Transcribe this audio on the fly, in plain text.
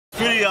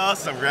Pretty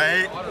awesome,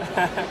 right?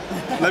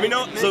 Let me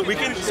know. So we're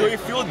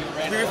full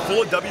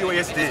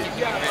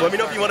WASD. So let me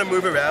know if you want to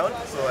move around.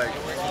 So like,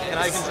 can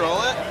I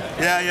control it?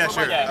 Yeah,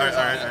 sure.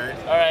 Yeah,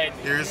 all right.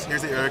 Here's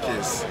the arrow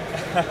keys.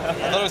 I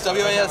thought it was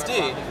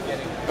WASD.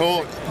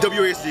 Oh,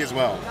 WASD as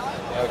well.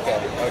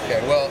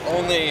 Okay. Well,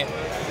 only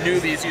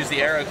newbies use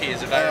the arrow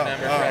keys, if I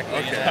remember correctly.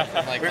 Okay. You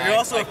know, like We're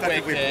also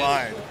effectively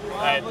blind.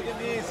 Right. Look at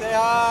me, say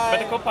hi.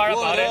 But the cool part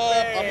about it,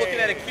 I'm looking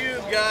at a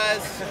cube,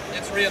 guys.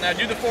 It's real. Now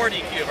do the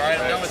 4D cube, all right?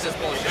 I'm done with this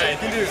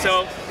bullshit.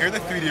 So here are the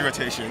 3D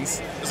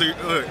rotations. So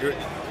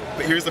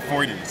but here's the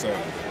 4D. So.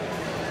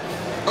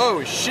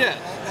 Oh shit.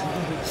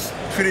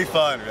 Pretty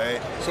fun,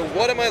 right? So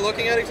what am I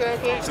looking at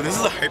exactly? So this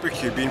is a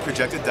hypercube being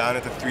projected down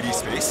at the 3D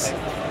space.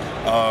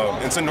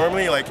 And so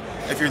normally, like,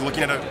 if you're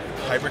looking at a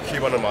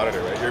hypercube on a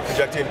monitor, right, you're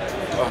projecting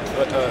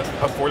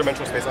a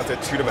 4-dimensional space onto a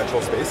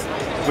 2-dimensional space,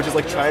 which is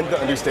like trying to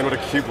understand what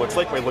a cube looks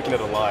like by looking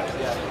at a line.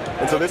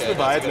 And so this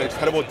provides an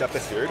incredible depth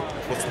of field,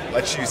 which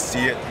lets you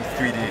see it in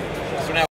 3D. So now